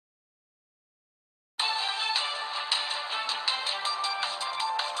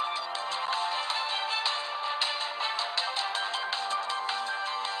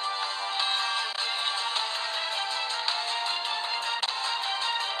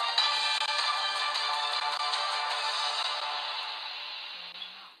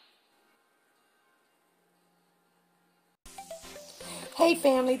Hey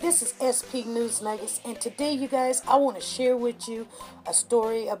family, this is SP News Nuggets, and today you guys, I want to share with you a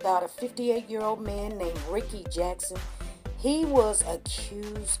story about a 58-year-old man named Ricky Jackson. He was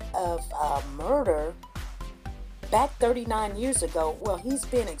accused of murder back 39 years ago. Well, he's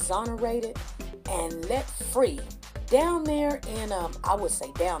been exonerated and let free down there in, I would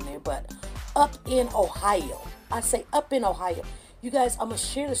say down there, but up in Ohio. I say up in Ohio. You guys, I'm going to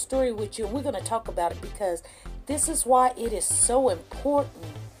share the story with you, and we're going to talk about it because this is why it is so important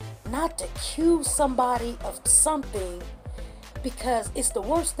not to accuse somebody of something, because it's the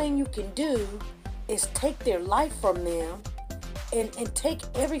worst thing you can do is take their life from them and take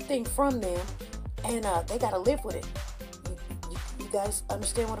everything from them, and they got to live with it. You guys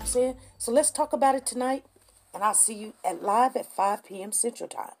understand what I'm saying? So let's talk about it tonight, and I'll see you live at 5 p.m. Central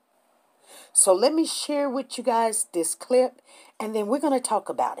Time. So let me share with you guys this clip, and then we're going to talk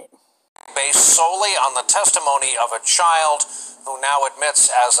about it. Based solely on the testimony of a child who now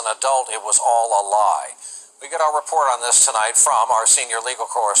admits as an adult it was all a lie. We get our report on this tonight from our senior legal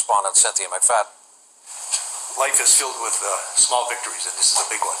correspondent, Cynthia McFadden. Life is filled with small victories, and this is a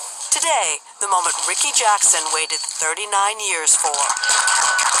big one. Today, the moment Ricky Jackson waited 39 years for.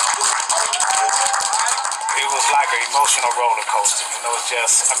 It was like an emotional roller coaster. You know,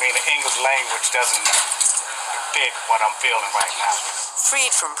 the English language doesn't fit what I'm feeling right now.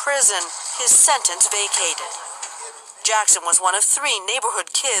 Freed from prison, his sentence vacated. Jackson was one of 3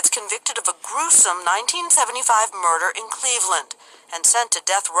 neighborhood kids convicted of a gruesome 1975 murder in Cleveland and sent to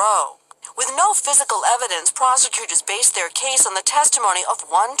death row. With no physical evidence, prosecutors based their case on the testimony of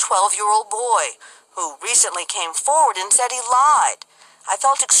one 12-year-old boy who recently came forward and said he lied. I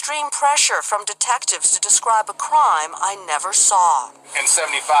felt extreme pressure from detectives to describe a crime I never saw. In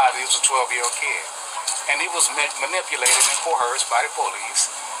 75, he was a 12-year-old kid. And he was manipulated and coerced by the police,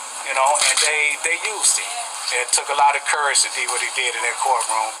 and they used him. It took a lot of courage to do what he did in that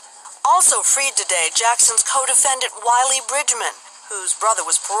courtroom. Also freed today, Jackson's co-defendant Wiley Bridgman, whose brother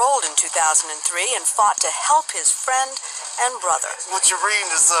was paroled in 2003 and fought to help his friend and brother. What you're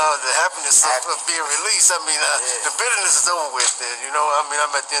reading is the happiness of being released. The bitterness is over with.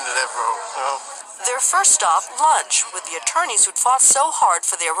 I'm at the end of that road. Their first stop, lunch, with the attorneys who'd fought so hard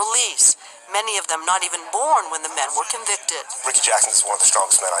for their release. Many of them not even born when the men were convicted. Ricky Jackson is one of the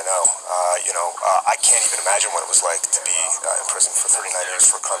strongest men I know. I can't even imagine what it was like to be in prison for 39 years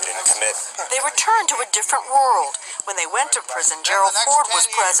for a crime he didn't commit. They returned to a different world. When they went to prison, Gerald Ford was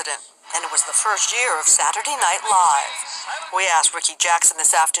president, and it was the first year of Saturday Night Live. We asked Ricky Jackson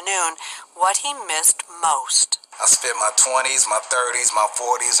this afternoon what he missed most. I spent my 20s, my 30s, my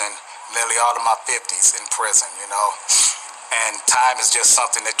 40s, and nearly all of my 50s in prison, And time is just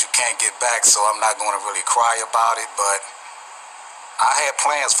something that you can't get back, so I'm not going to really cry about it, but I had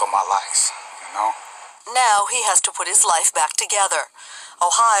plans for my life, Now he has to put his life back together.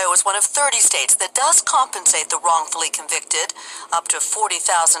 Ohio is one of 30 states that does compensate the wrongfully convicted, up to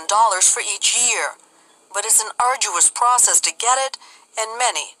 $40,000 for each year. But it's an arduous process to get it, and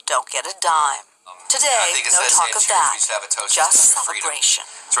many don't get a dime. Today, no talk of that, just celebration.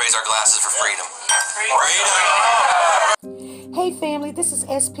 Let's raise our glasses for freedom. Hey family, this is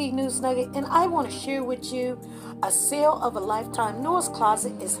SP News Nugget, and I want to share with you a sale of a lifetime. Noah's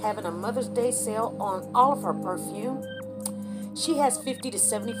Closet is having a Mother's Day sale on all of her perfume. She has 50 to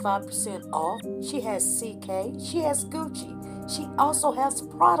 75% off. She has CK. She has Gucci. She also has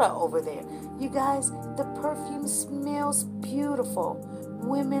Prada over there. You guys, the perfume smells beautiful.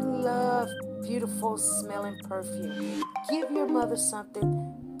 Women love beautiful smelling perfume. Give your mother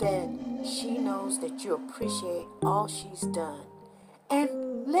something that she knows that you appreciate all she's done.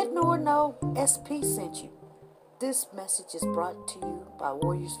 And let Noah know SP sent you. This message is brought to you by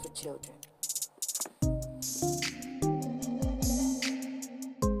Warriors for Children.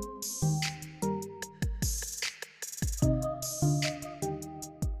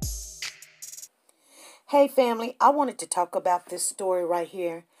 Hey family, I wanted to talk about this story right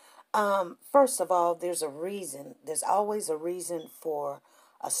here. First of all, there's a reason. There's always a reason for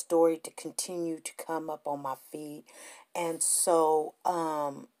a story to continue to come up on my feed. And so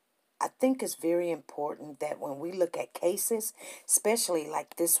I think it's very important that when we look at cases, especially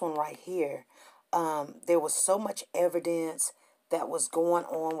like this one right here, there was so much evidence that was going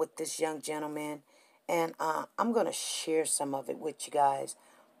on with this young gentleman. And I'm going to share some of it with you guys.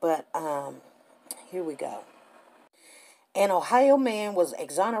 But here we go. An Ohio man was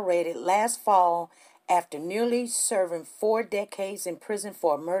exonerated last fall after nearly serving 4 decades in prison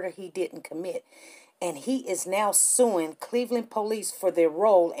for a murder he didn't commit. And he is now suing Cleveland police for their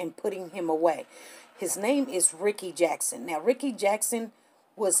role in putting him away. His name is Ricky Jackson. Now, Ricky Jackson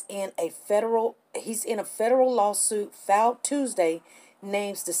was in a federal lawsuit filed Tuesday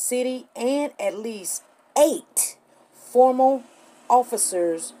names the city and at least 8 former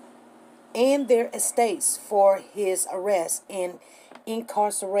officers and their estates for his arrest and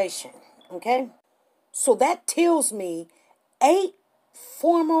incarceration. Okay? So that tells me 8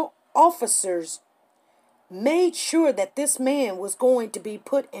 former officers made sure that this man was going to be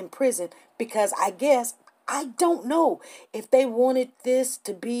put in prison because I don't know if they wanted this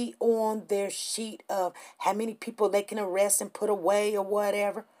to be on their sheet of how many people they can arrest and put away or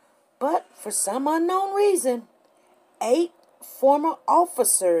whatever. But for some unknown reason, 8 former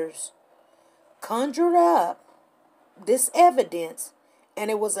officers conjured up this evidence, and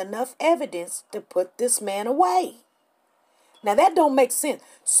it was enough evidence to put this man away. Now that don't make sense.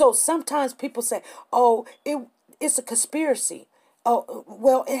 So sometimes people say, "Oh, it's a conspiracy." Oh,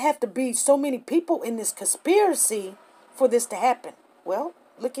 well, it have to be so many people in this conspiracy for this to happen. Well,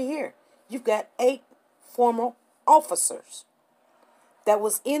 looky here. You've got 8 former officers that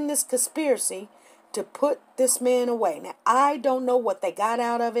was in this conspiracy to put this man away. Now, I don't know what they got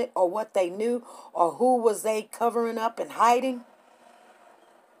out of it or what they knew or who was they covering up and hiding.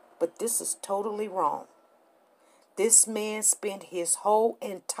 But this is totally wrong. This man spent his whole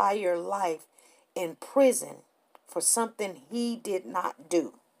entire life in prison for something he did not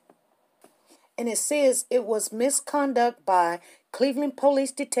do. And it says it was misconduct by Cleveland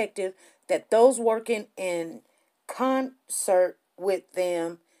police detective that those working in concert with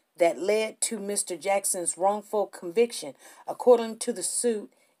them that led to Mr. Jackson's wrongful conviction, according to the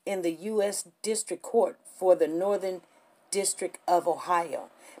suit in the U.S. District Court for the Northern District of Ohio.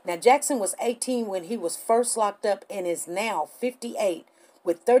 Now, Jackson was 18 when he was first locked up and is now 58.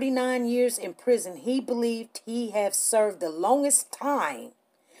 With 39 years in prison, he believed he had served the longest time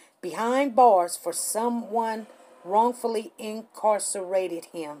behind bars for someone wrongfully incarcerated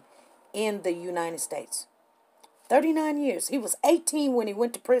him in the United States. 39 years. He was 18 when he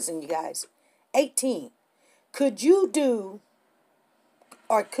went to prison, you guys. 18. Could you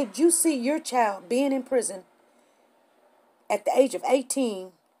see your child being in prison at the age of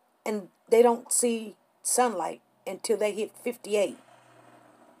 18 and they don't see sunlight until they hit 58?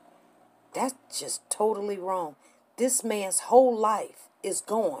 That's just totally wrong. This man's whole life is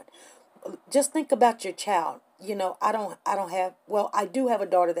gone. Just think about your child. You know, I do have a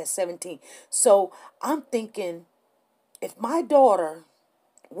daughter that's 17. So I'm thinking, if my daughter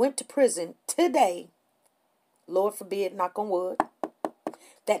went to prison today, Lord forbid, knock on wood,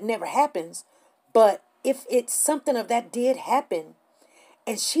 that never happens. But if it's something of that did happen,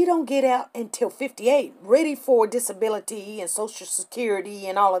 and she don't get out until 58, ready for disability and Social Security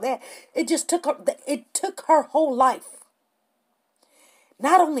and all of that, it took her whole life.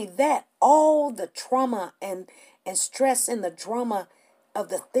 Not only that, all the trauma and stress and the drama of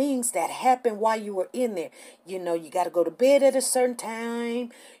the things that happened while you were in there. You know, you got to go to bed at a certain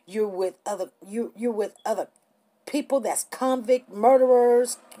time. You're with other people that's convict,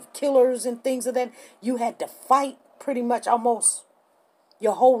 murderers, killers, and things of that. You had to fight pretty much almost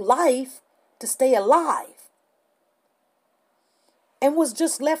your whole life to stay alive, and was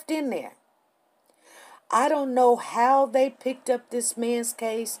just left in there. I don't know how they picked up this man's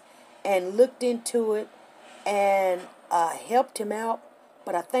case and looked into it and helped him out,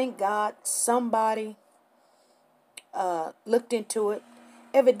 but I thank God somebody looked into it.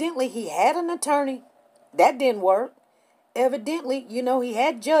 Evidently, he had an attorney. That didn't work. Evidently, he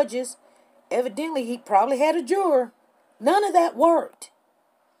had judges. Evidently, he probably had a juror. None of that worked.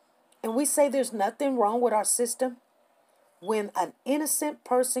 And we say there's nothing wrong with our system. When an innocent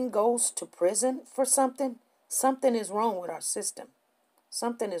person goes to prison for something is wrong with our system.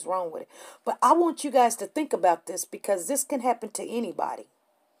 Something is wrong with it. But I want you guys to think about this because this can happen to anybody.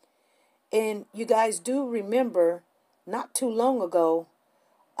 And you guys do remember not too long ago,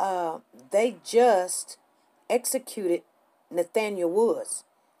 they just executed Nathaniel Woods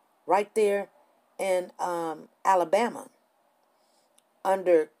right there in Alabama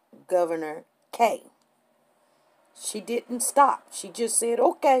under Governor Kay. She didn't stop. She just said,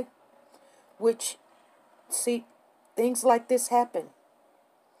 okay. Which, see, things like this happen.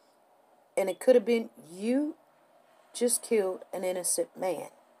 And it could have been you just killed an innocent man.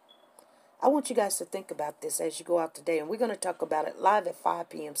 I want you guys to think about this as you go out today. And we're going to talk about it live at 5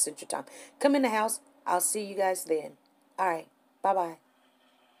 p.m. Central Time. Come in the house. I'll see you guys then. All right. Bye-bye.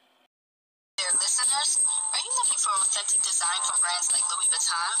 Dear listeners, are you looking for authentic design from brands like Louis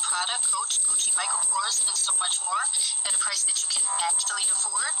Vuitton? on Prada, Coach, Gucci, Michael Kors, and so much more at a price that you can actually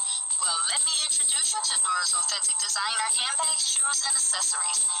afford? Well, let me introduce you to Nora's Authentic Designer handbags, shoes, and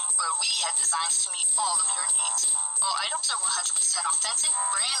accessories, where we have designs to meet all of your needs. All items are 100% authentic,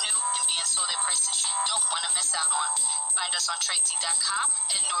 brand new, and being sold at prices you don't want to miss out on. Find us on Tradesy.com,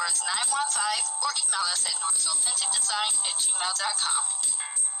 at Nora's 915, or email us at norasauthenticdesign@gmail.com.